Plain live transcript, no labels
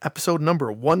episode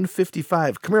number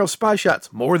 155, Camaro Spy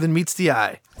Shots, More Than Meets the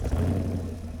Eye.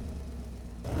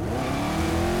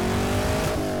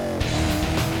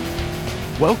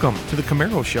 Welcome to the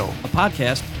Camaro Show, a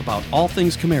podcast about all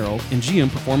things Camaro and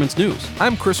GM Performance News.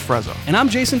 I'm Chris Frezzo. And I'm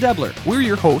Jason Debler. We're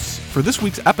your hosts for this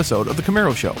week's episode of the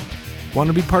Camaro Show. Want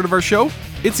to be part of our show?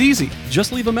 It's easy.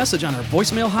 Just leave a message on our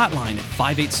voicemail hotline at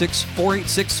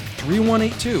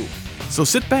 586-486-3182. So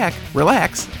sit back,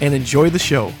 relax, and enjoy the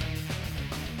show.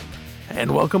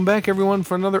 And welcome back, everyone,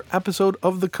 for another episode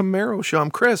of the Camaro Show.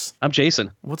 I'm Chris. I'm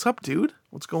Jason. What's up, dude?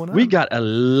 What's going on? We got a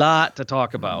lot to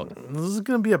talk about. This is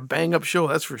going to be a bang-up show,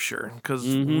 that's for sure, because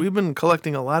we've been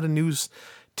collecting a lot of news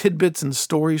tidbits and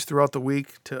stories throughout the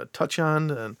week to touch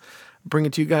on and bring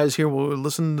it to you guys here. We'll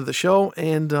listen to the show,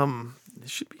 and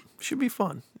it should be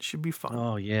fun. It should be fun.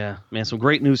 Oh, yeah. Man, some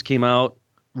great news came out.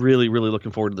 Really, really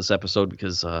looking forward to this episode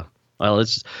because... Well,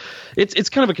 it's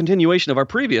kind of a continuation of our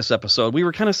previous episode. We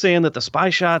were kind of saying that the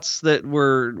spy shots that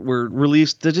were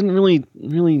released, they didn't really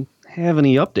have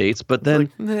any updates. But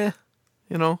then, we're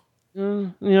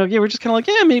just kind of like,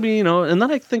 yeah, maybe, And then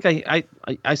I think I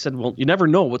said, well, you never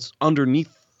know what's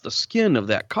underneath the skin of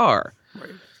that car.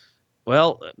 Right.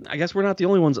 Well, I guess we're not the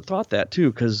only ones that thought that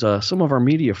too, because some of our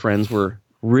media friends were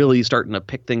really starting to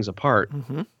pick things apart.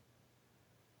 Mm-hmm.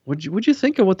 What'd you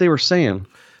think of what they were saying?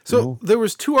 So there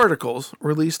was two articles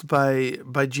released by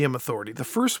GM Authority. The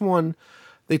first one,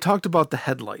 they talked about the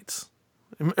headlights.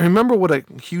 Remember what a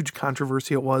huge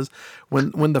controversy it was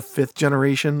when the fifth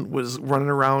generation was running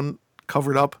around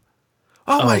covered up?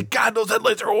 Oh my God, those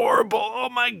headlights are horrible. Oh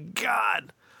my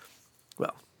God.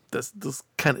 Well, this is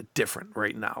kind of different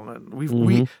right now.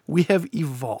 We have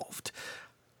evolved.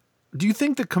 Do you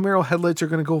think the Camaro headlights are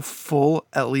going to go full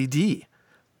LED?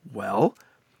 Well,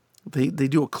 They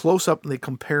do a close-up and they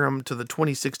compare them to the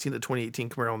 2016 to 2018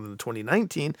 Camaro and the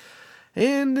 2019,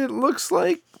 and it looks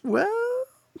like, well,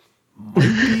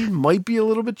 might be a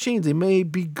little bit changed. They may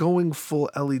be going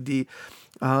full LED.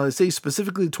 They say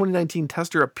specifically the 2019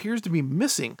 tester appears to be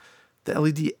missing the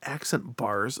LED accent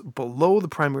bars below the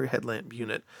primary headlamp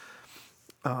unit.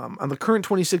 On the current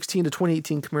 2016 to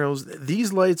 2018 Camaros,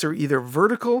 these lights are either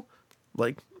vertical,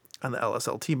 like on the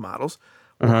LSLT models,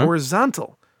 or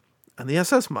horizontal on the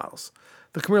SS models.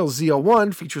 The Camaro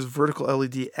ZL1 features vertical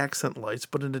LED accent lights,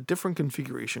 but in a different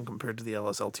configuration compared to the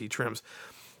LSLT trims.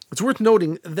 It's worth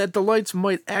noting that the lights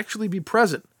might actually be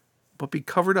present, but be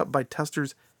covered up by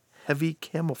testers' heavy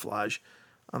camouflage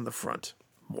on the front.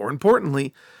 More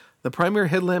importantly, the primary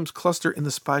headlamps cluster in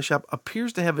the Spy Shop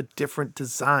appears to have a different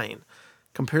design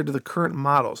compared to the current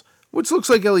models, which looks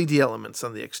like LED elements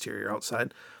on the exterior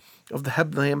outside of the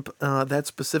headlamp. That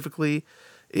specifically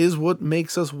is what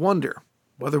makes us wonder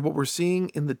whether what we're seeing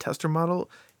in the tester model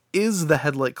is the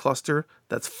headlight cluster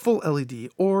that's full LED,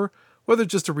 or whether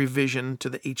it's just a revision to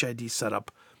the HID setup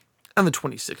on the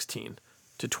 2016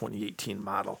 to 2018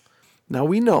 model. Now,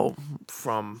 we know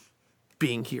from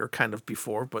being here kind of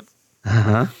before, but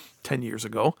 10 years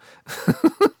ago.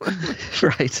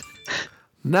 Right.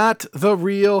 Not the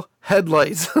real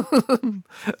headlights.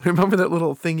 Remember that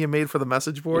little thing you made for the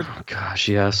message board? Oh, gosh,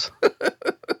 yes.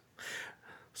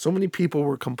 So many people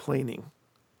were complaining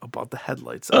about the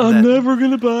headlights. I'm never going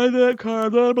to buy that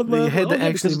car. They had to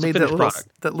actually make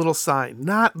that little sign.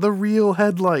 Not the real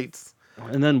headlights.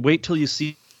 And then wait till you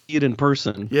see it in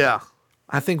person. Yeah.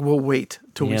 I think we'll wait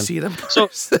till we see it in person.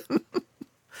 So,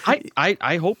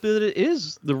 I hope that it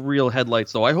is the real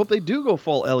headlights, though. I hope they do go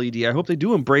full LED. I hope they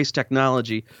do embrace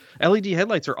technology. LED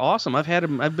headlights are awesome.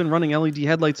 I've been running LED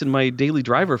headlights in my daily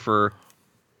driver for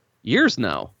years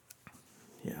now.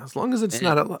 Yeah, as long as it's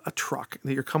not a truck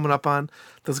that you're coming up on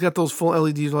that's got those full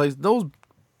LED lights, those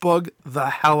bug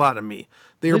the hell out of me.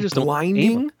 They are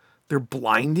blinding. They're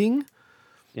blinding.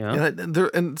 Yeah,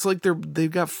 and it's like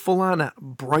they've got full on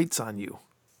brights on you.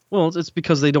 Well, it's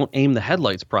because they don't aim the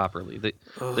headlights properly. They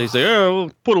say, "Oh,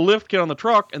 we'll put a lift kit on the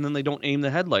truck," and then they don't aim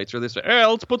the headlights, or they say, "Hey,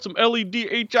 let's put some LED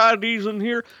HIDs in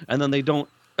here," and then they don't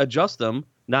adjust them,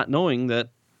 not knowing that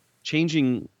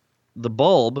changing the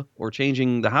bulb or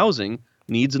changing the housing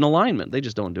needs an alignment. They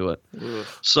just don't do it. Ugh.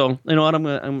 So, you know what?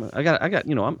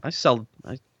 I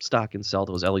stock and sell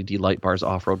those LED light bars,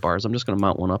 off-road bars. I'm just going to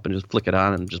mount one up and just flick it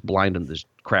on and just blind them this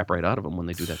crap right out of them when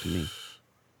they do that to me.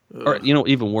 Ugh. Or,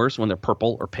 even worse, when they're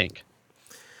purple or pink.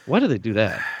 Why do they do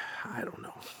that? I don't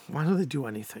know. Why do they do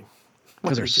anything?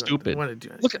 Because they're stupid. Why do they do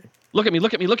anything? Look at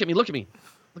me.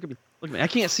 I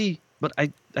can't see, but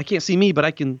I can't see me, but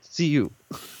I can see you.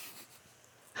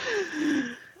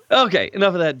 Okay,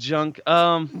 enough of that junk.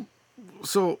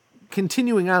 So,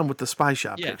 continuing on with the Spy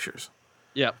Shop pictures.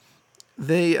 Yeah.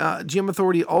 GM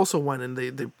Authority also went and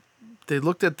they they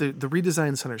looked at the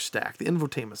redesigned center stack, the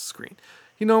infotainment screen.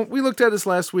 You know, we looked at this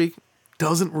last week.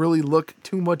 Doesn't really look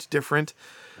too much different.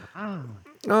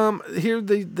 Here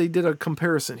they did a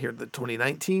comparison here, the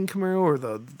 2019 Camaro or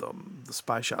the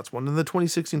Spy Shots one and the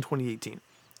 2016, 2018.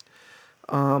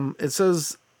 It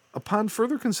says, upon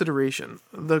further consideration,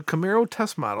 the Camaro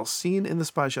test model seen in the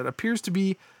Spy Shot appears to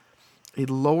be a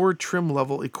lower trim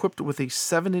level equipped with a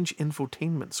 7-inch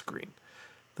infotainment screen.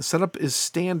 The setup is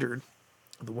standard,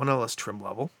 the 1LS trim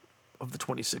level of the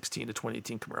 2016 to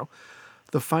 2018 Camaro.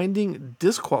 The finding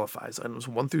disqualifies items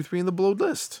 1 through 3 in the below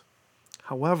list.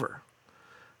 However,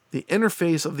 the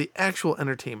interface of the actual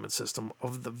entertainment system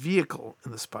of the vehicle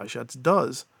in the Spy Shots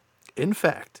does, in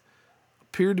fact,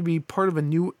 appear to be part of a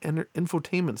new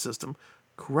infotainment system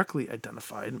correctly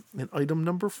identified in item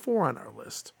number 4 on our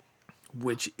list,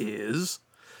 which is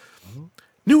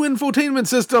new infotainment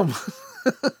system.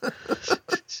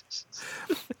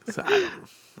 So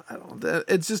I don't know.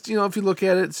 It's just, you know, if you look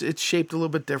at it, it's shaped a little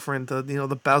bit different.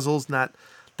 The bezel's not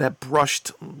that brushed,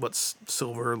 what's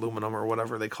silver, aluminum, or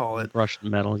whatever they call it. Brushed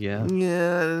metal, yeah.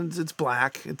 Yeah, it's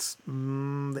black. It's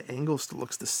the angle still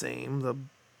looks the same. The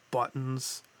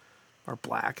buttons are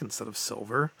black instead of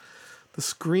silver. The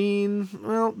screen,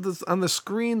 well, on the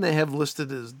screen they have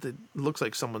listed as it looks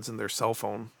like someone's in their cell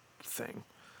phone thing,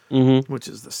 which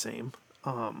is the same.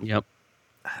 Yep.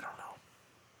 I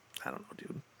don't know,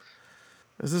 dude.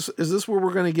 Is this where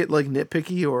we're gonna get like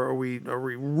nitpicky, or are we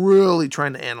really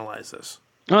trying to analyze this?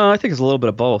 I think it's a little bit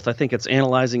of both. I think it's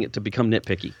analyzing it to become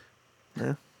nitpicky.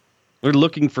 Yeah. We're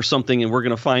looking for something and we're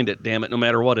going to find it, damn it, no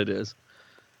matter what it is.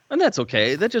 And that's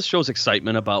okay. That just shows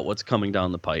excitement about what's coming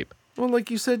down the pipe. Well, like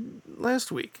you said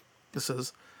last week, this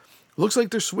looks like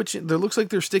they're switching. Looks like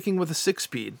they're sticking with a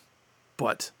 6-speed,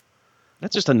 but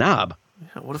that's just a knob.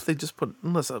 Yeah, what if they just put,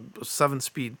 unless a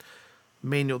 7-speed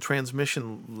manual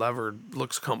transmission lever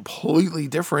looks completely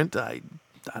different? I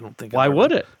don't think. Why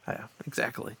would it? Yeah,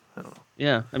 exactly. I don't know.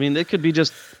 Yeah, I mean, they could be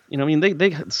just,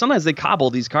 they sometimes they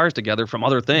cobble these cars together from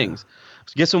other things.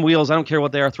 Yeah. Get some wheels. I don't care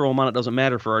what they are. Throw them on. It doesn't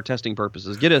matter for our testing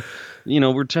purposes.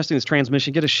 We're testing this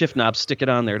transmission. Get a shift knob. Stick it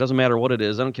on there. It doesn't matter what it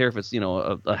is. I don't care if it's,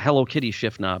 a Hello Kitty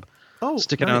shift knob. Oh,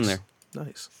 stick it on there.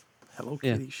 Nice. Hello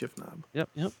Kitty shift knob.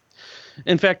 Yep.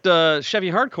 In fact, Chevy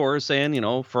Hardcore is saying,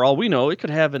 for all we know, it could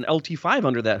have an LT5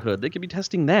 under that hood. They could be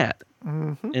testing that.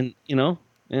 And,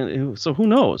 and so who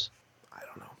knows? I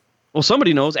don't know. Well,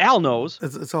 somebody knows. Al knows.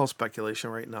 It's all speculation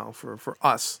right now for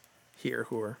us here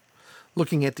who are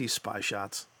looking at these Spy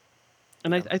Shots.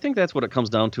 And I think that's what it comes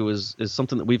down to is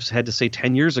something that we've had to say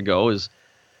 10 years ago is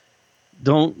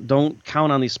don't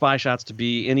count on these Spy Shots to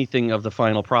be anything of the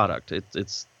final product.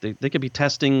 They could be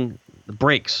testing the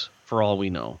brakes for all we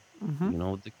know.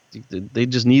 They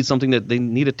just need something that they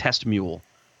need a test mule.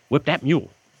 Whip that mule.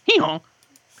 Hee-haw.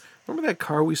 Remember that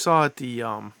car we saw at the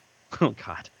oh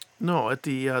God. No, at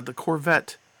the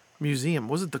Corvette museum.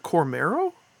 Was it the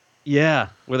Camaro? Yeah,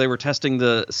 where they were testing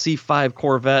the C5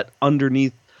 Corvette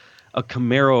underneath a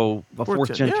Camaro, a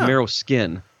 4th gen Camaro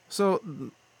skin. So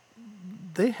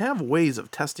they have ways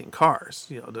of testing cars,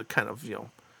 to kind of,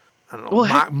 I don't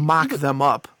know, mock them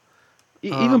up.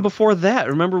 Even before that,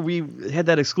 remember we had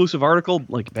that exclusive article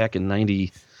like back in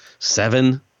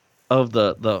 '97 of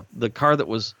the car that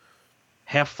was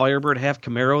half Firebird, half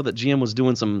Camaro that GM was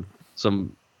doing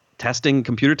some testing,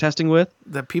 computer testing with.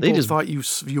 That people thought you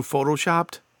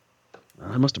photoshopped?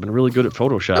 I must have been really good at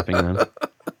photoshopping then.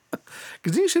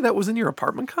 Because didn't you say that was in your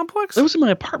apartment complex? It was in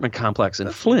my apartment complex in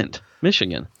Flint,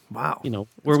 Michigan. Wow.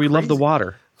 Where we love the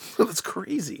water. That's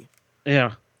crazy.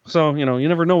 Yeah. So, you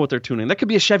never know what they're tuning. That could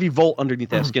be a Chevy Volt underneath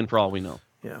that skin for all we know.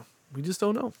 Yeah. We just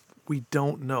don't know. We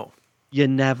don't know. You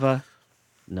never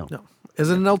know. No. Is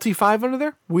it an LT5 under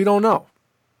there? We don't know.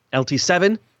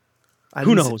 LT7?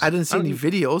 Who knows? I didn't see any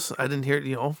videos. I didn't hear,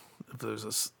 if there's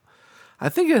a... I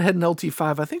think it had an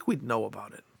LT5. I think we'd know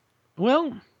about it.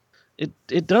 Well,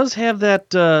 it does have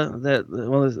that,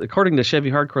 well, according to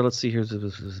Chevy Hardcore, let's see here.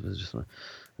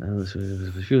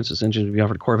 This engine to be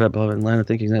offered Corvette, blah, blah, and line of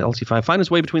thinking that LT5 find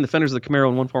its way between the fenders of the Camaro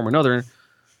in one form or another.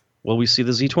 Will we see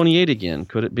the Z28 again?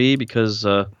 Could it be? Because,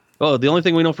 the only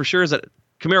thing we know for sure is that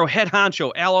Camaro head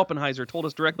honcho Al Oppenheiser told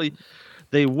us directly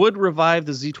they would revive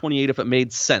the Z28 if it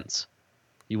made sense.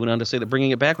 He went on to say that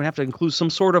bringing it back would have to include some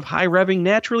sort of high-revving,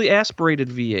 naturally aspirated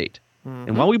V8. Mm-hmm.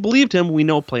 And while we believed him, we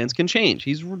know plans can change.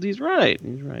 He's right.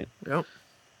 Yep.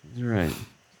 He's right.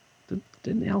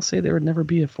 Didn't Al say there would never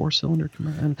be a 4-cylinder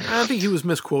Camaro? I think he was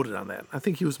misquoted on that.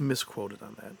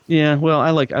 Yeah, well, I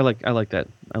like that.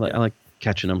 I like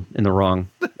catching him in the wrong.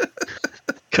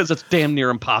 Because it's damn near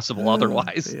impossible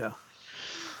otherwise. Yeah.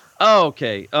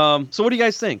 Okay. So what do you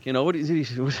guys think?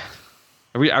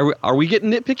 Are we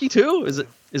getting nitpicky too? Is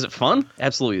it fun?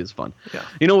 Absolutely, it's fun. Yeah.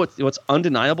 You know what's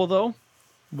undeniable though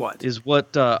What? is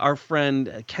what our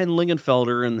friend Ken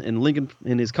Lingenfelder and Lincoln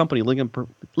in his company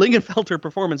Lingenfelter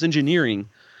Performance Engineering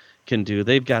can do.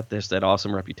 They've got that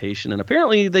awesome reputation, and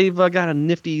apparently they've got a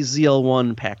nifty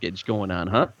ZL1 package going on,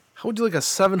 huh? How would you like a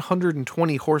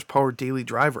 720 horsepower daily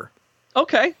driver?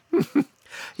 Okay.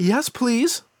 Yes,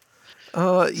 please.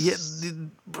 Yeah.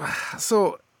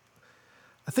 So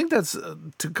I think that's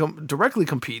to directly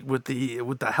compete with the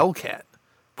Hellcat.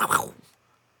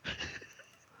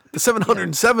 The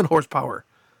 707 horsepower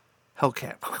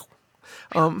Hellcat.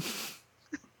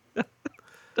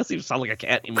 Doesn't even sound like a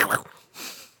cat anymore.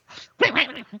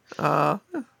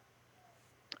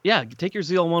 Yeah, take your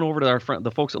ZL1 over to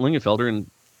the folks at Lingenfelder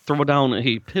and throw down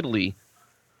a piddly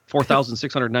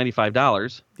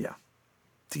 $4,695. Yeah.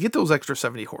 To get those extra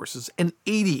 70 horses and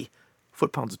 80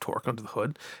 foot-pounds of torque under the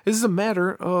hood, this is a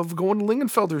matter of going to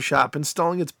Lingenfelder's shop,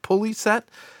 installing its pulley set,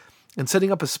 and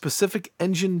setting up a specific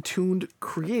engine tuned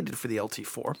created for the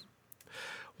LT4.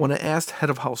 When I asked head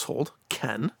of household,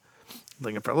 Ken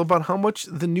Lingenfelder, about how much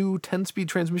the new 10-speed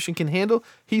transmission can handle,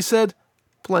 he said,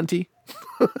 plenty.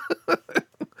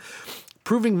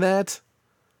 Proving that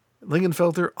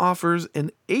Lingenfelder offers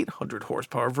an 800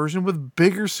 horsepower version with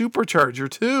bigger supercharger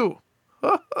too.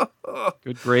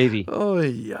 Good gravy. Oh,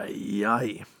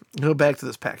 yay. Go back to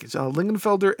this package.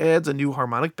 Lingenfelder adds a new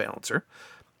harmonic balancer,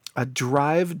 a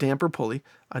drive damper pulley,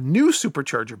 a new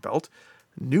supercharger belt,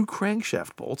 new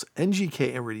crankshaft bolts,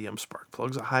 NGK iridium spark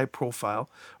plugs, a high profile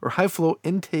or high flow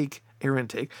air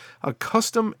intake, a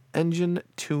custom engine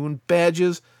tune,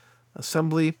 badges,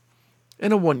 assembly,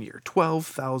 and a 1-year,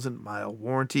 12,000 mile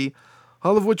warranty,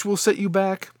 all of which will set you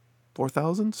back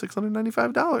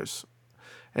 $4,695.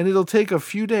 And it'll take a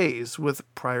few days with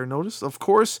prior notice. Of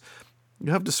course,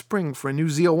 you have to spring for a new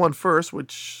ZL1 first,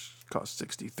 which costs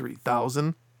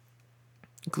 $63,000,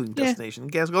 including destination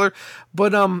and gas color.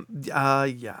 But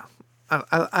yeah,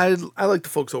 I like the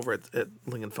folks over at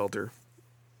Lingenfelder,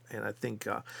 and I think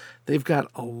they've got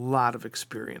a lot of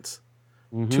experience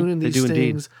tuning these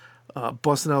things,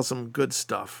 busting out some good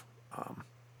stuff.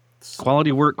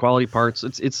 Quality work, quality parts.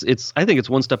 It's. I think it's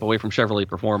one step away from Chevrolet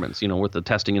Performance. With the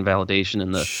testing and validation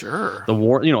and the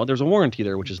there's a warranty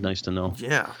there, which is nice to know.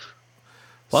 Yeah.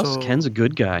 Plus, Ken's a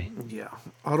good guy. Yeah.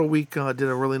 Auto Week did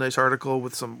a really nice article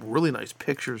with some really nice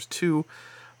pictures too.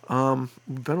 We've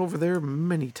been over there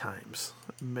many times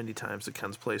at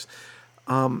Ken's place,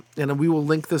 and we will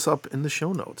link this up in the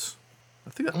show notes.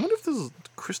 I wonder if this is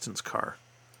Kristen's car.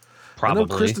 Probably. I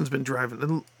know Kristen's been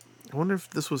driving. I wonder if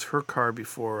this was her car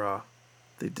before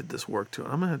they did this work to it.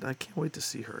 I can't wait to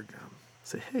see her again.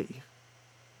 Say, hey,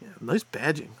 yeah, nice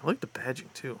badging. I like the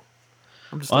badging too.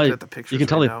 I'm just looking at the pictures. You can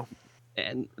tell now.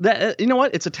 And that, you know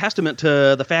what? It's a testament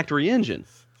to the factory engine,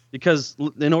 because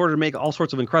in order to make all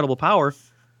sorts of incredible power,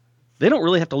 they don't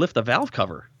really have to lift the valve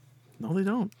cover. No, they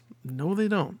don't.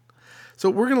 So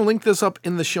we're going to link this up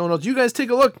in the show notes. You guys take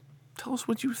a look. Tell us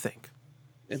what you think.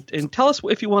 And tell us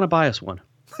if you want to buy us one.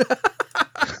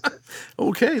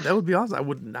 Okay, that would be awesome. I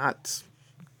wouldn't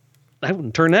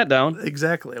turn that down.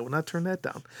 Exactly. I would not turn that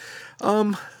down.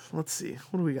 Let's see.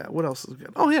 What do we got? What else is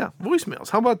good? Oh, yeah. Voicemails.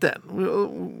 How about that?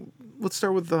 Let's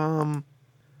start with,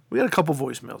 we got a couple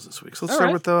voicemails this week. So let's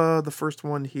start with the first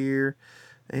one here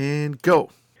and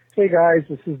go. Hey, guys.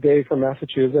 This is Dave from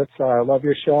Massachusetts. I love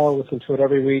your show. Listen to it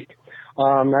every week.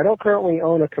 I don't currently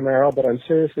own a Camaro, but I'm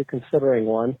seriously considering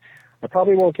one. I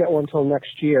probably won't get one until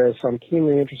next year, so I'm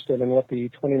keenly interested in what the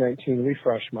 2019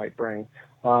 refresh might bring.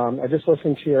 I just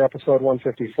listened to your episode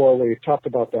 154 where you talked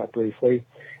about that briefly.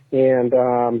 And,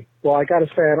 well, I got to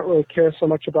say, I don't really care so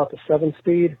much about the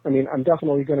 7-speed. I mean, I'm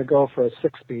definitely going to go for a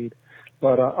 6-speed,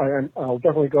 but I'll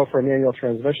definitely go for a manual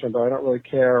transmission, but I don't really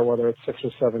care whether it's 6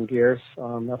 or 7 gears.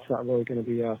 That's not really going to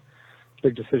be a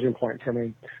big decision point for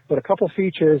me. But a couple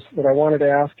features that I wanted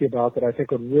to ask you about that I think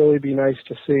would really be nice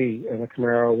to see in a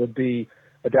Camaro would be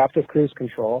adaptive cruise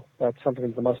control. That's something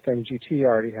that the Mustang GT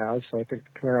already has, so I think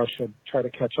the Camaro should try to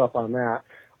catch up on that.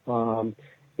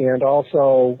 And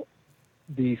also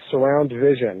the surround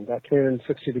vision, that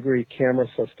 360-degree camera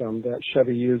system that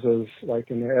Chevy uses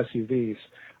like in their SUVs.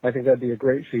 I think that'd be a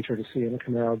great feature to see in a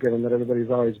Camaro, given that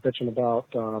everybody's always bitching about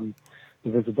the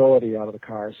visibility out of the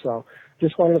car. So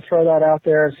just wanted to throw that out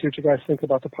there and see what you guys think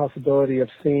about the possibility of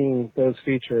seeing those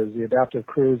features, the adaptive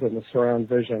cruise and the surround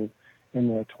vision in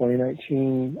the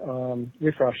 2019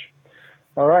 refresh.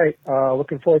 All right.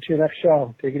 Looking forward to your next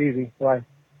show. Take it easy. Bye.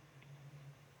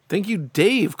 Thank you,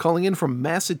 Dave, calling in from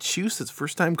Massachusetts.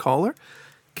 First-time caller,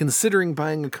 considering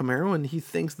buying a Camaro, and he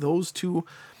thinks those two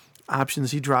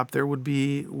options he dropped there would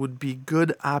be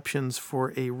good options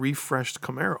for a refreshed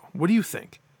Camaro. What do you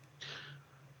think?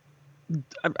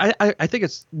 I think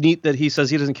it's neat that he says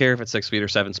he doesn't care if it's 6 speed or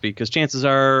 7 speed, because chances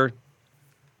are,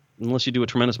 unless you do a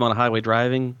tremendous amount of highway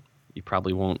driving, you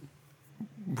probably won't.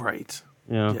 Right.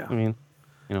 Yeah. I mean,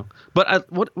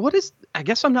 But what is? I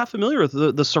guess I'm not familiar with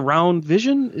the surround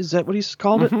vision. Is that what he's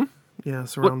called it? Yeah,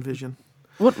 surround vision.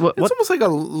 What? It's almost like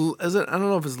is it? I don't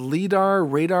know if it's LiDAR,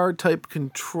 radar type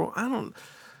control. I don't.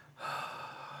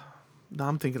 No,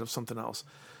 I'm thinking of something else.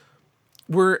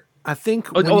 I think.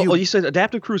 You said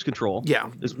adaptive cruise control. Yeah,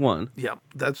 is one. Yeah,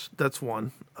 that's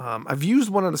one. I've used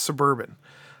one on a Suburban.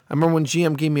 I remember when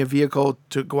GM gave me a vehicle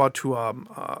to go out to a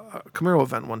Camaro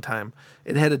event one time.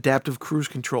 It had adaptive cruise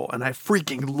control, and I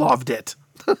freaking loved it.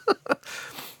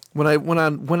 When I went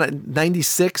on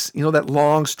 96, that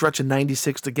long stretch of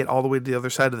 96 to get all the way to the other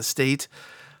side of the state,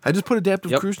 I just put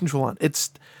adaptive cruise control on. It's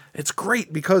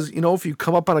great because, if you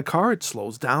come up on a car, it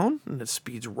slows down and it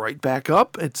speeds right back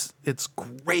up. It's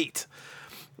great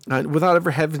without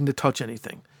ever having to touch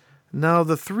anything. Now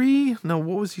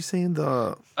what was he saying?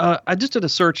 I just did a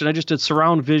search and I just did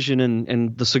surround vision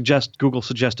and Google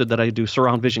suggested that I do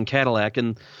surround vision Cadillac,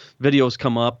 and videos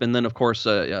come up, and then of course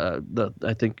I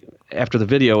think after the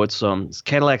video it's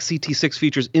Cadillac CT6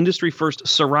 features industry first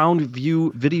surround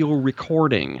view video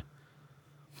recording.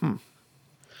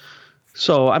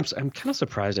 So I'm kind of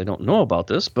surprised I don't know about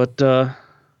this, but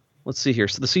let's see here.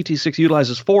 So the CT6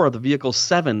 utilizes 4 of the vehicle's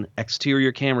 7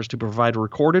 exterior cameras to provide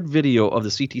recorded video of the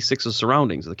CT6's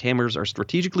surroundings. The cameras are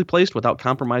strategically placed without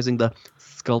compromising the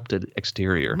sculpted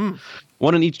exterior.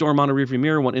 One in each door-mounted rearview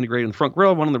mirror, one integrated in the front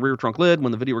grille, one in the rear trunk lid.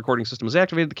 When the video recording system is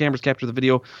activated, the cameras capture the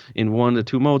video in 1 to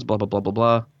 2 modes, blah, blah, blah, blah,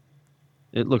 blah.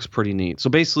 It looks pretty neat. So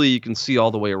basically you can see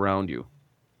all the way around you.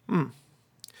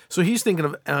 So he's thinking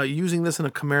of using this in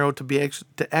a Camaro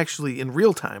to actually in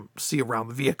real time see around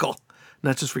the vehicle.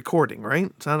 Not just recording,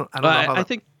 right? So I don't know how I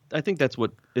think that's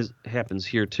what happens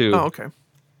here too. Oh, okay.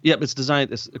 Yep, it's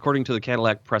designed. According to the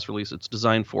Cadillac press release, it's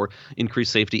designed for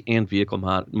increased safety and vehicle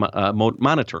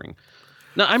monitoring.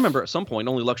 Now, I remember at some point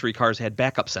only luxury cars had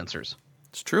backup sensors.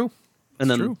 It's true. And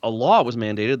then a law was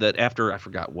mandated that after I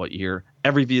forgot what year,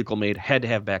 every vehicle made had to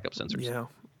have backup sensors. Yeah,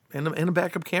 and a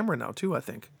backup camera now too, I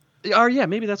think. Or yeah,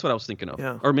 maybe that's what I was thinking of.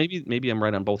 Yeah. Or maybe I'm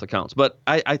right on both accounts. But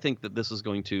I think that this is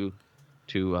going to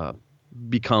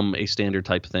become a standard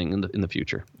type thing in the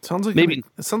future. It sounds like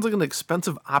an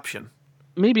expensive option.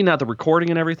 Maybe not the recording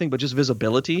and everything, but just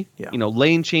visibility. Yeah.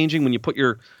 Lane changing when you put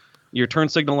your turn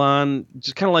signal on,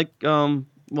 just kind of like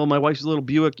my wife's little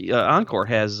Buick Encore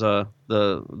has the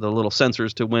little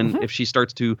sensors to when if she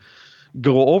starts to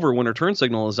go over when her turn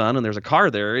signal is on and there's a car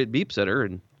there, it beeps at her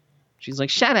and she's like,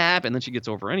 "Shut up," and then she gets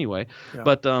over anyway. Yeah.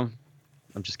 But I'm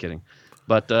just kidding.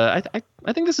 But I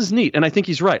think this is neat, and I think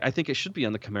he's right. I think it should be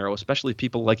on the Camaro, especially if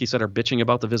people, like he said, are bitching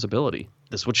about the visibility.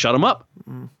 This would shut them up.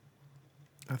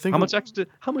 I think how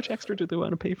much extra do they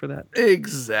want to pay for that?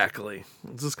 Exactly.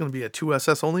 Is this going to be a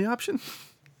 2SS only option?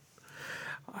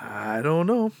 I don't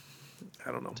know.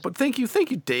 But thank you,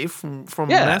 Dave from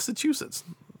Massachusetts.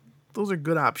 Those are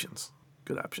good options.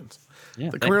 Yeah,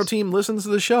 the Camaro team listens to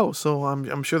the show, so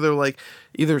I'm sure they're like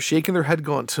either shaking their head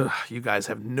going, "You guys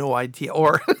have no idea,"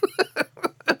 or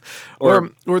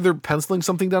they're penciling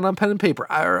something down on pen and paper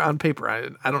or on paper. I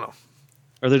don't know.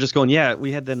 Or they're just going, "Yeah,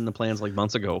 we had that in the plans like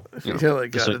months ago." Been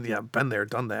there,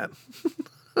 done that.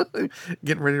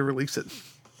 Getting ready to release it.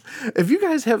 If you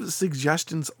guys have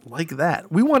suggestions like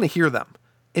that, we want to hear them,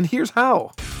 and here's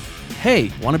how.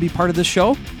 Hey, want to be part of this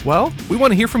show? Well, we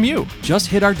want to hear from you. Just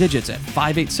hit our digits at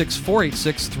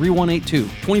 586-486-3182,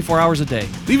 24 hours a day.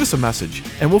 Leave us a message,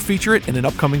 and we'll feature it in an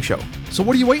upcoming show. So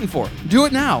what are you waiting for? Do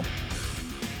it now.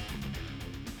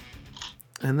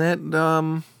 And that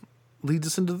leads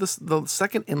us into the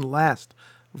second and last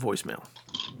voicemail.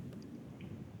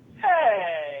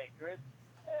 Hey, Chris.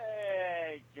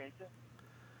 Hey, Jason.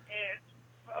 It's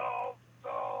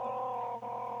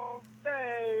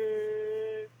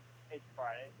Dave. It's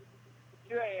Friday,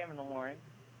 2 a.m. in the morning,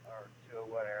 or 2 or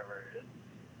whatever it is.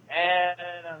 And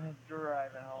I'm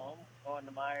driving home, going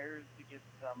to Myers to get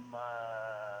some,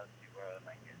 see what I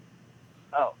might get.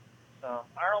 Oh, some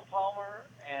Arnold Palmer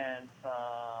and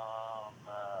some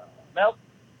milk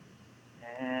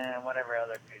and whatever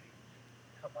other goodies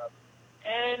come up.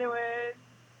 Anyways,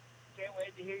 can't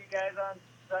wait to hear you guys on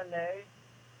Sunday.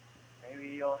 Maybe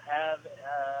you'll have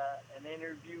an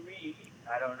interviewee.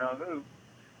 I don't know who.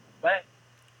 But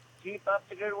keep up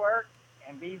the good work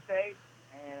and be safe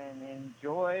and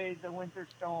enjoy the winter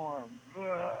storm.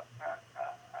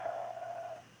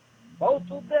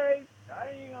 Postal Day,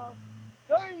 signing off.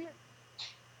 Sorry.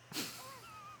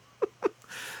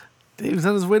 Dave's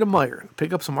on his way to Meyer to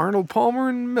pick up some Arnold Palmer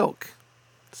and milk.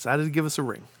 Decided to give us a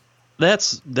ring.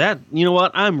 That's that. You know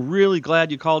what? I'm really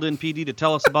glad you called in, PD, to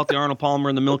tell us about the Arnold Palmer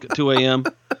and the milk at 2 a.m.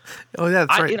 Oh, yeah,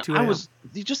 that's right. 2 I a.m. was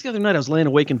just the other night. I was laying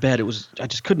awake in bed. I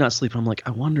just could not sleep. I'm like,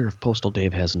 I wonder if Postal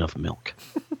Dave has enough milk.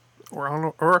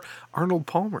 or Arnold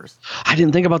Palmer's. I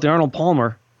didn't think about the Arnold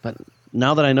Palmer, but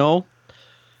now that I know,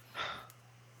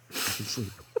 I can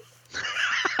sleep.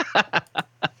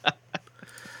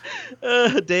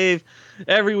 Dave,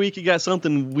 every week you got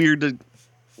something weird to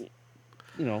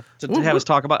have us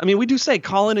talk about. I mean, we do say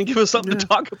call in and give us something to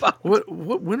talk about. What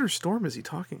winter storm is he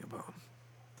talking about?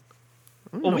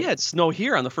 Well, we had snow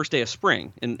here on the first day of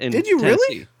spring in Did you Tennessee.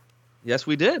 really? Yes,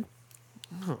 we did.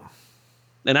 Oh.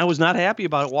 And I was not happy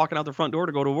about it walking out the front door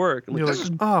to go to work. You're like,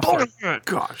 oh, for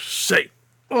gosh sake.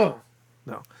 Oh.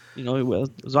 No. I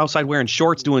was outside wearing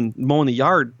shorts mowing the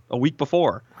yard a week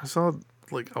before. I saw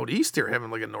like out east they're having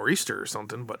like a nor'easter or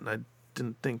something, but I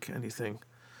didn't think anything.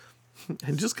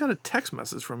 And just got a text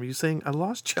message from you saying, I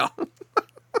lost you.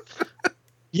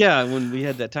 Yeah, when we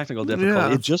had that technical difficulty.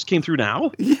 Yeah. It just came through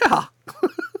now? Yeah.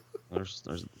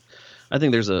 I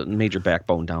think there's a major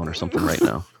backbone down or something right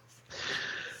now.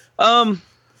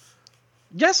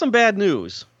 Got some bad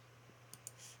news.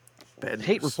 Bad news.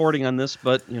 Hate reporting on this,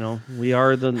 but we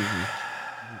are the.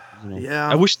 Yeah.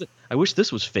 I wish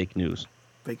this was fake news.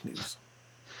 Fake news.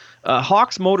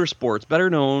 Hawks Motorsports, better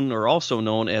known or also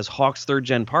known as Hawks Third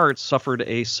Gen Parts, suffered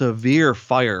a severe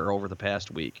fire over the past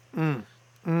week.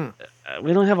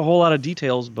 We don't have a whole lot of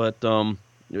details, but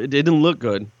it didn't look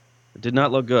good. It did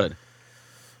not look good.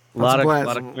 A lot of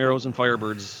Camaros and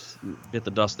Firebirds bit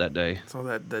the dust that day. So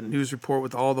that news report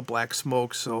with all the black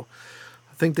smoke. So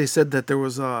I think they said that there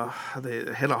was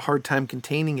they had a hard time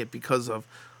containing it because of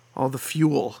all the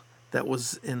fuel that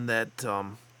was in that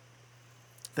the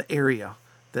area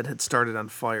that had started on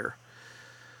fire,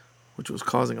 which was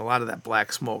causing a lot of that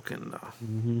black smoke. And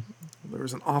there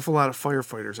was an awful lot of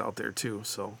firefighters out there too.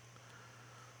 So,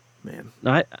 man.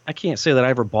 Now, I can't say that I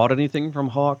ever bought anything from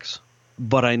Hawks,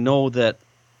 but I know that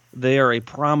they are a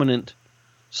prominent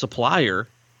supplier,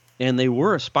 and they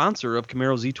were a sponsor of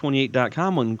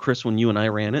CamaroZ28.com when you and I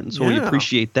ran it, and so we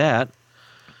appreciate that.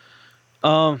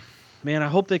 Man, I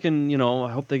hope they can,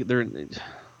 they're.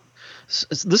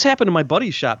 This happened in my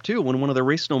buddy's shop too when one of their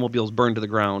race snowmobiles burned to the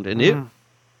ground, and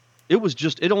it was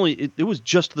just the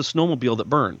snowmobile that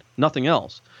burned, nothing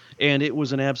else, and it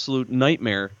was an absolute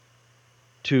nightmare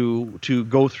to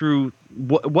go through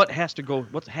what has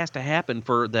to happen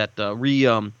for that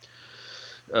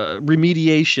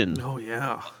remediation. Oh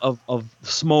yeah, of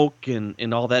smoke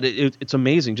and all that. It's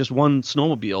amazing. Just one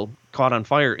snowmobile caught on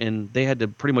fire, and they had to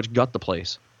pretty much gut the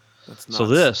place. That's nuts. So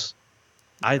this.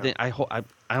 I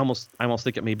almost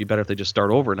think it may be better if they just start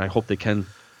over, and I hope they can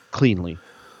cleanly.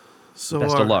 So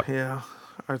best of luck. Yeah,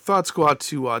 our thoughts go out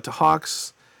to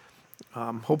Hawks.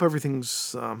 Hope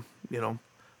everything's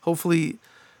hopefully.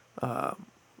 Well,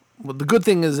 the good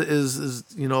thing is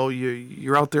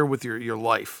you're out there with your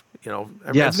life.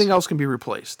 Everything else can be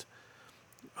replaced.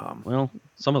 Well,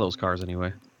 some of those cars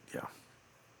anyway. Yeah,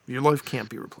 your life can't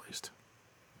be replaced.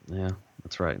 Yeah,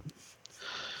 that's right.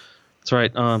 That's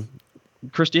right.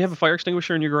 Chris, do you have a fire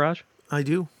extinguisher in your garage? I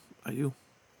do.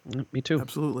 Me too.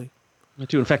 Absolutely. Me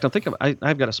too. In fact, I'm thinking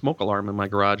I've got a smoke alarm in my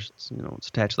garage. It's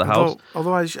attached to the house.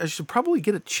 Although I should probably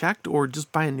get it checked or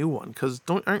just buy a new one, because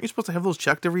aren't you supposed to have those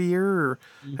checked every year or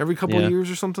every couple of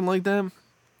years or something like that?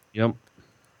 Yep.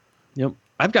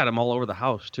 I've got them all over the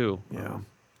house too. Yeah.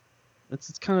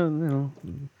 It's kind of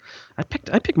I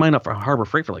picked mine up for Harbor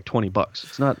Freight for like $20.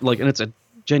 It's not like, and it's a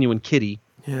genuine kitty.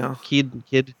 Yeah. Kid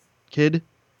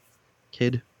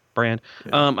brand.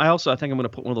 Yeah. I think I'm going to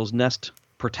put one of those Nest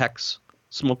Protects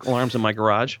smoke alarms in my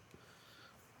garage,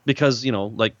 because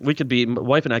like my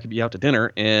wife and I could be out to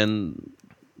dinner, and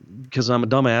because I'm a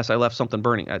dumbass, I left something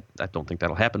burning. I don't think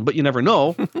that'll happen, but you never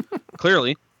know.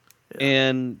 Clearly. Yeah.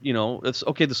 And it's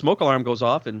okay. The smoke alarm goes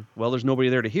off, and there's nobody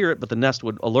there to hear it, but the Nest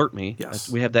would alert me. Yes.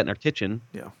 We have that in our kitchen.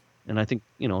 Yeah. And I think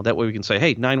that way we can say,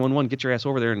 hey, 911, get your ass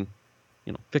over there and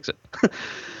fix it.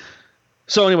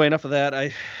 So anyway, enough of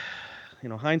that.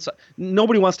 Hindsight.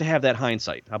 Nobody wants to have that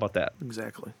hindsight. How about that?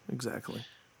 Exactly.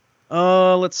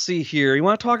 Let's see here. You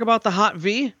want to talk about the Hot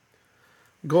V?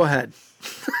 Go ahead.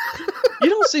 You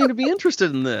don't seem to be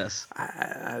interested in this.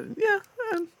 Yeah.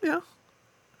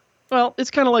 Well,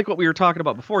 it's kind of like what we were talking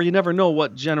about before. You never know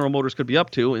what General Motors could be up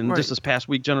to. And just this past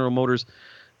week, General Motors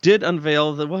did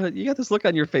unveil you got this look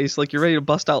on your face like you're ready to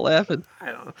bust out laughing. I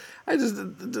don't know. I just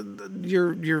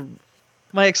your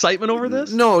my excitement over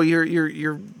this? No,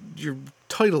 your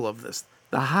title of this,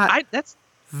 the Hot that's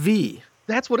V.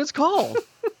 That's what it's called.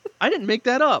 I didn't make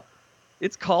that up.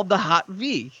 It's called the Hot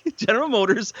V. General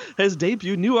Motors has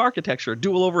debuted new architecture,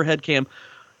 dual overhead cam,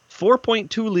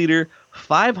 4.2 liter,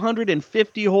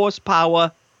 550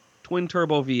 horsepower, twin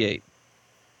turbo V8.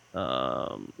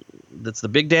 That's the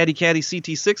Big Daddy Caddy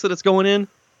CT6 that it's going in.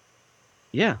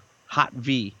 Yeah, Hot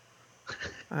V.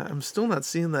 I'm still not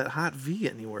seeing that Hot V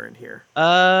anywhere in here.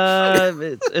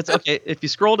 It's okay if you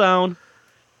scroll down.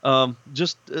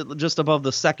 Just above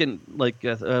the second,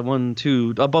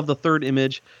 above the third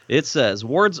image, it says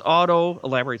Ward's Auto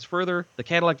elaborates further. The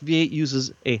Cadillac V8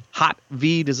 uses a Hot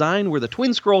V design where the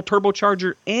twin scroll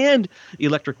turbocharger and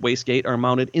electric wastegate are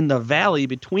mounted in the valley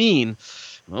between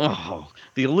the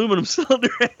aluminum cylinder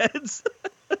heads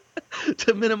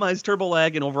to minimize turbo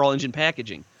lag and overall engine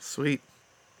packaging. Sweet.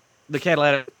 The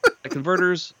catalytic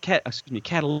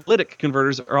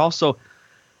converters are also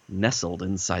nestled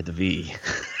inside the V.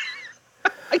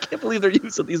 I can't believe they're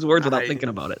using these words without thinking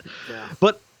about it. Yeah.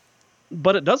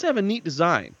 But it does have a neat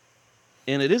design,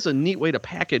 and it is a neat way to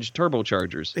package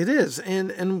turbochargers. It is,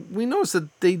 and we noticed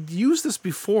that they used this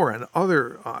before on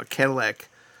other Cadillac,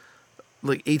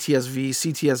 like ATS-V,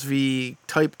 CTS-V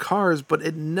type cars, but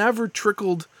it never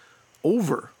trickled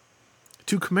over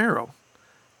to Camaro.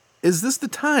 Is this the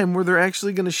time where they're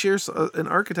actually going to share an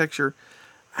architecture?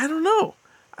 I don't know.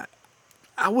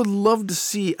 I would love to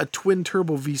see a twin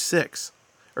turbo V6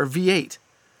 or V8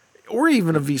 or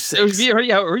even a V6.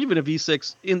 Or even a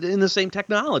V6 in the same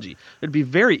technology. It'd be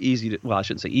very easy to, well, I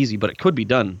shouldn't say easy, but it could be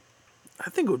done.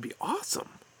 I think it would be awesome.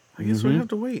 I guess we have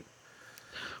to wait.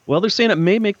 Well, they're saying it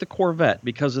may make the Corvette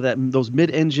because of those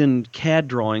mid-engine CAD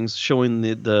drawings showing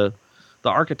the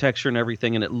architecture and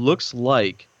everything, and it looks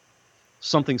like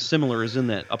something similar is in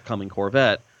that upcoming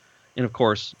Corvette. And of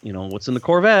course, what's in the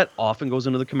Corvette often goes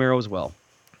into the Camaro as well.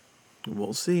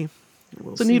 We'll see.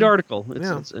 It's a neat article.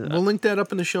 We'll link that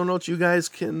up in the show notes. You guys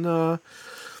can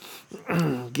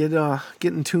get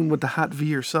in tune with the Hot V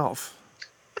yourself.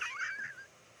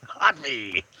 Hot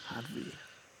V.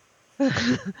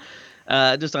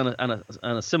 Just on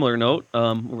a similar note,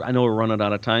 I know we're running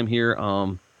out of time here.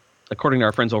 According to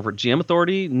our friends over at GM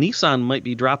Authority, Nissan might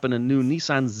be dropping a new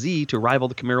Nissan Z to rival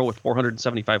the Camaro with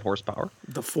 475 horsepower.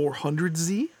 The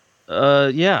 400Z?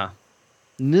 Yeah.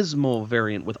 Nismo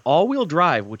variant with all-wheel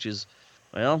drive, which is,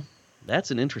 well,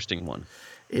 that's an interesting one.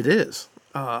 It is.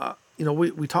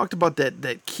 We talked about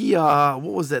that Kia,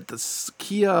 what was that? The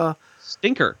Kia...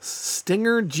 Stinger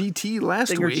GT last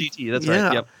Stinger week. GT, that's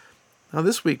right, yep. Now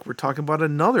this week we're talking about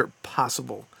another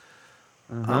possible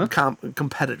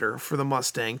competitor for the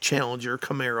Mustang, Challenger,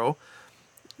 Camaro,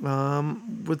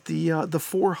 with the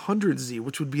 400Z,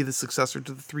 which would be the successor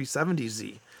to the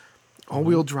 370Z.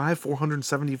 All-wheel drive,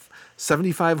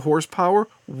 475 horsepower.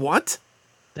 What?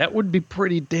 That would be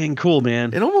pretty dang cool,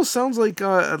 man. It almost sounds like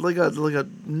a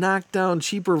knockdown,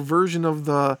 cheaper version of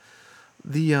the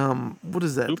what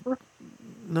is that? Supra?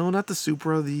 No, not the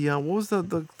Supra. The what was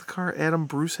the car Adam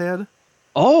Bruce had?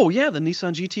 Oh yeah, the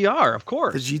Nissan GTR, of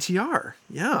course. The GTR,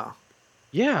 yeah.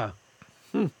 Yeah.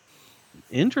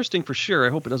 Interesting for sure. I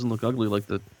hope it doesn't look ugly like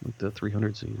the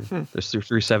 300Z. There's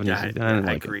 370Z.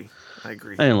 I agree. I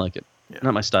didn't like it. Yeah.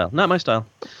 Not my style.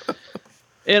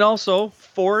 And also,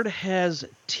 Ford has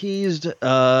teased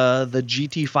the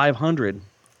GT500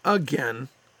 again.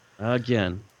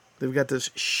 They've got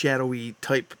this shadowy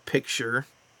type picture.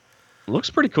 Looks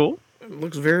pretty cool. It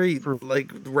looks very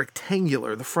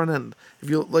rectangular. The front end, if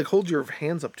you hold your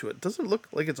hands up to it, doesn't it look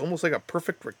like it's almost like a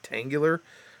perfect rectangular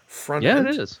front end?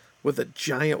 Yeah, it is. With a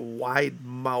giant wide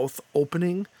mouth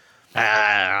opening.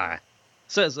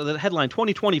 Says the headline: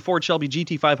 2020 Ford Shelby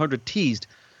GT500 teased,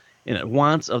 and it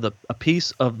wants a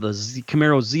piece of the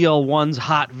Camaro ZL1's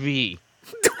Hot V.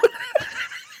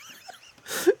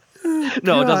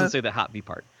 No, it doesn't say the Hot V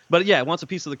part. But yeah, it wants a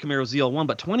piece of the Camaro ZL1.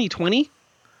 But 2020?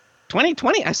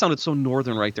 2020? I sounded so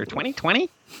northern right there. 2020?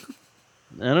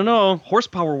 I don't know.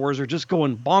 Horsepower wars are just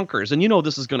going bonkers. And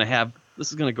this is going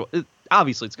to go,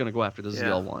 obviously it's going to go after the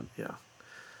ZL1. Yeah.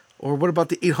 Or what about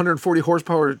the 840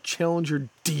 horsepower Challenger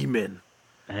Demon?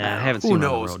 I haven't seen it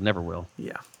on the road. Never will.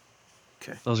 Yeah.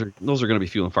 Okay. Those are going to be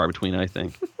few and far between, I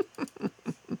think.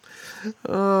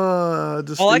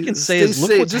 All I can say is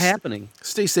look what's happening.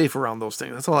 Stay safe around those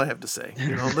things. That's all I have to say.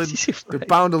 Right. They're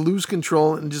bound to lose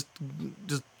control and just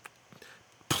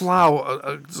plow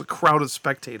a crowd of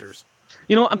spectators.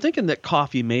 I'm thinking that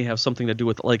coffee may have something to do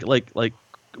with like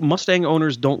Mustang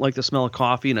owners don't like the smell of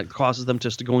coffee, and it causes them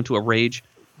just to go into a rage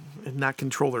and not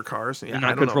control their cars. Yeah, and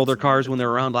not control their cars when they're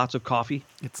around lots of coffee.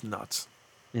 It's nuts.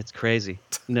 It's crazy.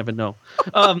 You never know.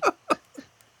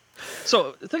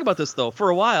 So think about this, though. For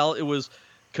a while, it was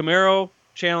Camaro,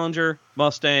 Challenger,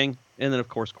 Mustang, and then, of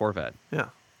course, Corvette. Yeah.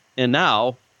 And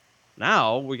now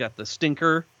Now we got the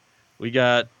stinker, we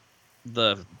got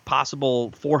the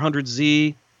possible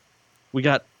 400Z, we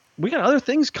got other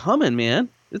things coming, man.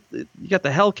 You got the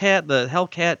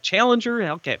Hellcat Challenger,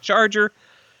 Hellcat Charger,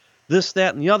 this,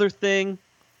 that, and the other thing.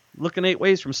 Looking 8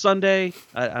 ways from Sunday.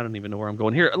 I don't even know where I'm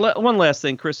going here. One last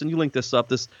thing, Kristen, you linked this up.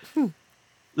 This.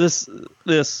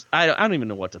 I don't even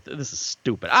know what to. This is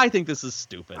stupid. I think this is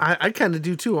stupid. I kind of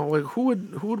do too. I'm like, who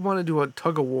would want to do a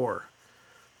tug of war?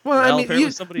 Well, I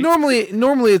mean,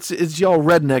 normally it's y'all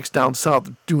rednecks down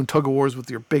south doing tug of wars with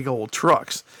your big old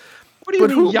trucks. What do you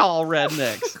mean, y'all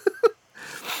rednecks?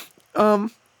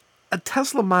 A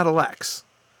Tesla Model X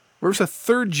versus a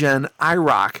third-gen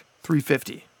IROC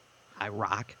 350.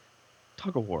 IROC?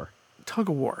 Tug of war. Tug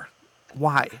of war.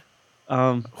 Why?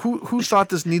 Who thought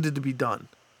this needed to be done?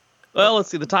 Well, let's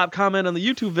see. The top comment on the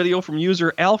YouTube video from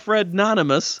user Alfred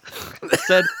Anonymous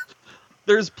said,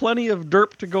 "There's plenty of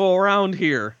derp to go around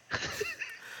here."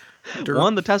 Derp.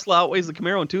 1, the Tesla outweighs the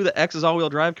Camaro, and 2, the X is all-wheel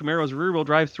drive, Camaro is rear-wheel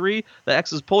drive. 3, the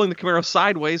X is pulling the Camaro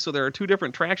sideways, so there are 2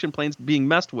 different traction planes being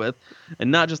messed with,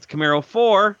 and not just the Camaro.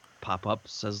 4, pop-up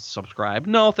says subscribe.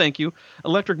 No, thank you.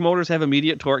 Electric motors have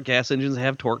immediate torque, gas engines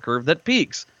have torque curve that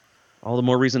peaks. All the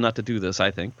more reason not to do this,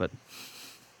 I think, but...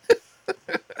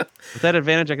 With that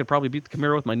advantage, I could probably beat the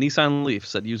Camaro with my Nissan Leaf,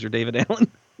 said user David Allen.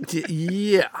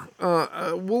 Yeah.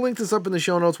 We'll link this up in the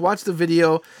show notes. Watch the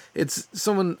video. It's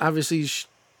someone obviously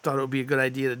thought it would be a good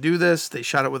idea to do this. They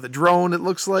shot it with a drone, it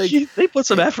looks like. They put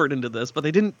some effort into this, but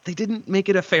they didn't make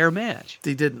it a fair match.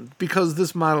 They didn't, because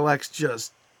this Model X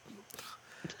just...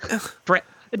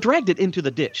 It dragged it into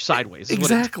the ditch sideways.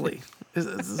 Exactly.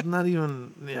 It's not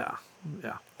even... Yeah.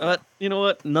 But you know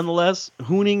what? Nonetheless,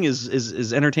 hooning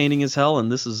is entertaining as hell,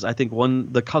 and this is, I think,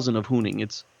 the cousin of hooning.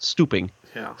 It's stooping.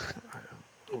 Yeah.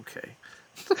 Okay.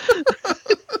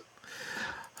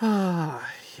 Yeah.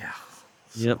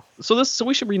 Yep. So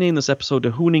we should rename this episode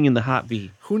to "Hooning in the Hot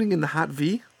V." Hooning in the Hot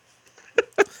V.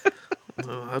 I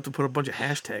have to put a bunch of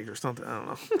hashtags or something. I don't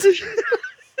know.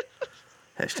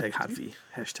 Hashtag Hot V.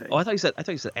 Hashtag. Oh, I thought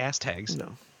you said ass tags.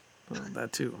 No,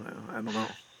 that too. I don't know.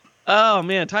 Oh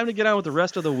man, time to get on with the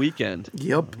rest of the weekend.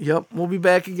 Yep. We'll be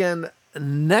back again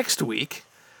next week.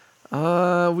 We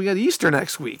got Easter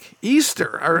next week.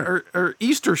 Easter, our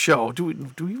Easter show. Do we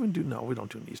even do? No, we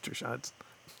don't do an Easter show.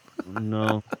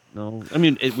 No. I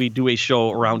mean, we do a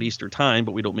show around Easter time,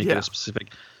 but we don't make it a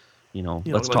specific.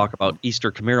 Let's talk about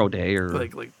Easter Camaro Day or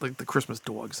like the Christmas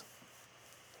dogs.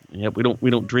 Yep,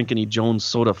 we don't drink any Jones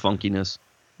soda funkiness.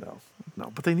 No,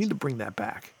 but they need to bring that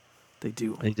back. They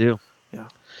do. Yeah.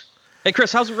 Hey,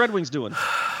 Chris, how's the Red Wings doing?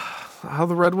 How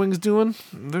the Red Wings doing?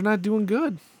 They're not doing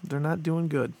good.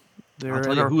 I'll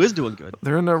tell you who is doing good.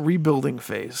 They're in a rebuilding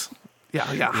phase.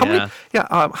 Yeah. How many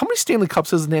Stanley Cups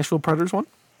has the Nashville Predators won?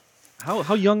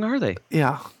 How young are they?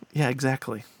 Yeah,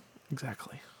 exactly. I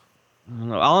don't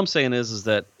know. All I'm saying is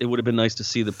that it would have been nice to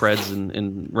see the Preds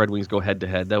and Red Wings go head to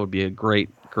head. That would be a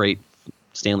great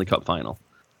Stanley Cup final.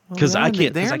 Because I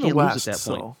can't lose at that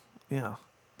point. Yeah,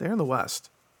 they're in the West.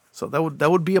 So that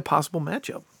would be a possible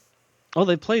matchup. Oh,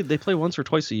 they play once or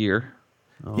twice a year.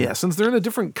 Oh. Yeah, since they're in a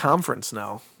different conference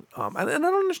now, and I don't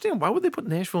understand why would they put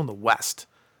Nashville in the West.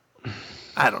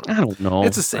 I don't know.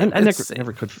 It's the same. I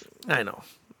never could. I know.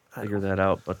 Figure that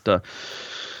out, but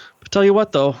tell you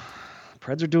what though,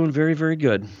 Preds are doing very, very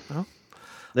good.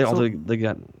 Well, they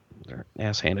got their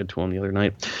ass handed to them the other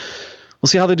night. We'll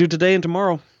see how they do today and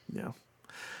tomorrow. Yeah.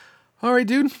 All right,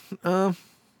 dude.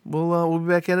 We'll be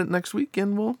back at it next week,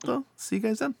 and we'll see you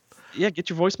guys then. Yeah, get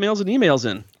your voicemails and emails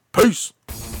in. Peace.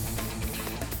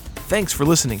 Thanks for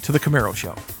listening to The Camaro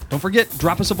Show. Don't forget,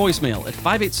 drop us a voicemail at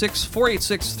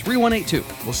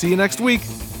 586-486-3182. We'll see you next week.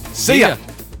 See ya.